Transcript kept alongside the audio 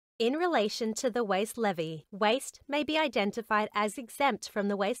In relation to the waste levy, waste may be identified as exempt from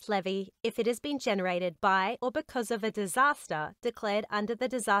the waste levy if it has been generated by or because of a disaster declared under the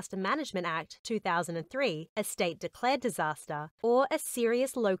Disaster Management Act 2003, a state-declared disaster, or a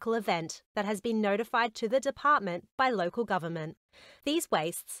serious local event that has been notified to the department by local government. These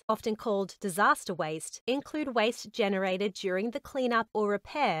wastes, often called disaster waste, include waste generated during the cleanup or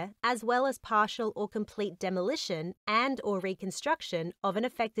repair, as well as partial or complete demolition and/or reconstruction of an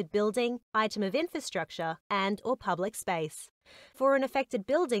affected building, item of infrastructure, and/or public space. For an affected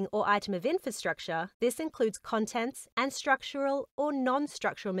building or item of infrastructure, this includes contents and structural or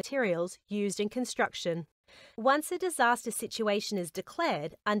non-structural materials used in construction. Once a disaster situation is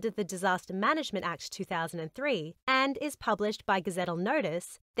declared under the Disaster Management Act 2003 and is published by gazettal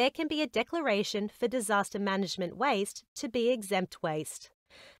notice, there can be a declaration for disaster management waste to be exempt waste.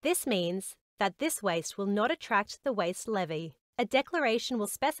 This means that this waste will not attract the waste levy. A declaration will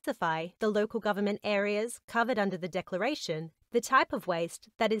specify the local government areas covered under the declaration, the type of waste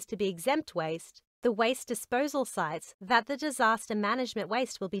that is to be exempt waste, the waste disposal sites that the disaster management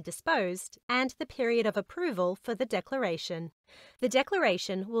waste will be disposed, and the period of approval for the declaration. The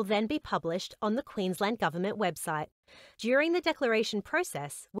declaration will then be published on the Queensland Government website. During the declaration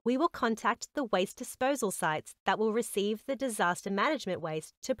process, we will contact the waste disposal sites that will receive the disaster management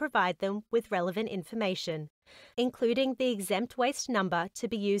waste to provide them with relevant information, including the exempt waste number to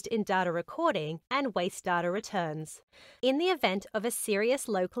be used in data recording and waste data returns. In the event of a serious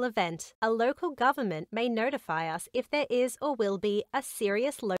local event, a local government may notify us if there is or will be a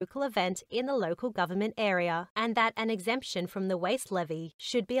serious local event in the local government area and that an exemption from the waste levy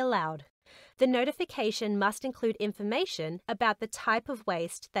should be allowed. The notification must include information about the type of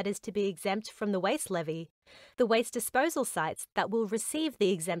waste that is to be exempt from the waste levy, the waste disposal sites that will receive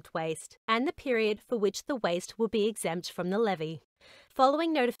the exempt waste, and the period for which the waste will be exempt from the levy.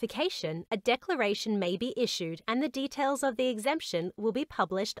 Following notification, a declaration may be issued and the details of the exemption will be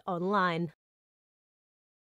published online.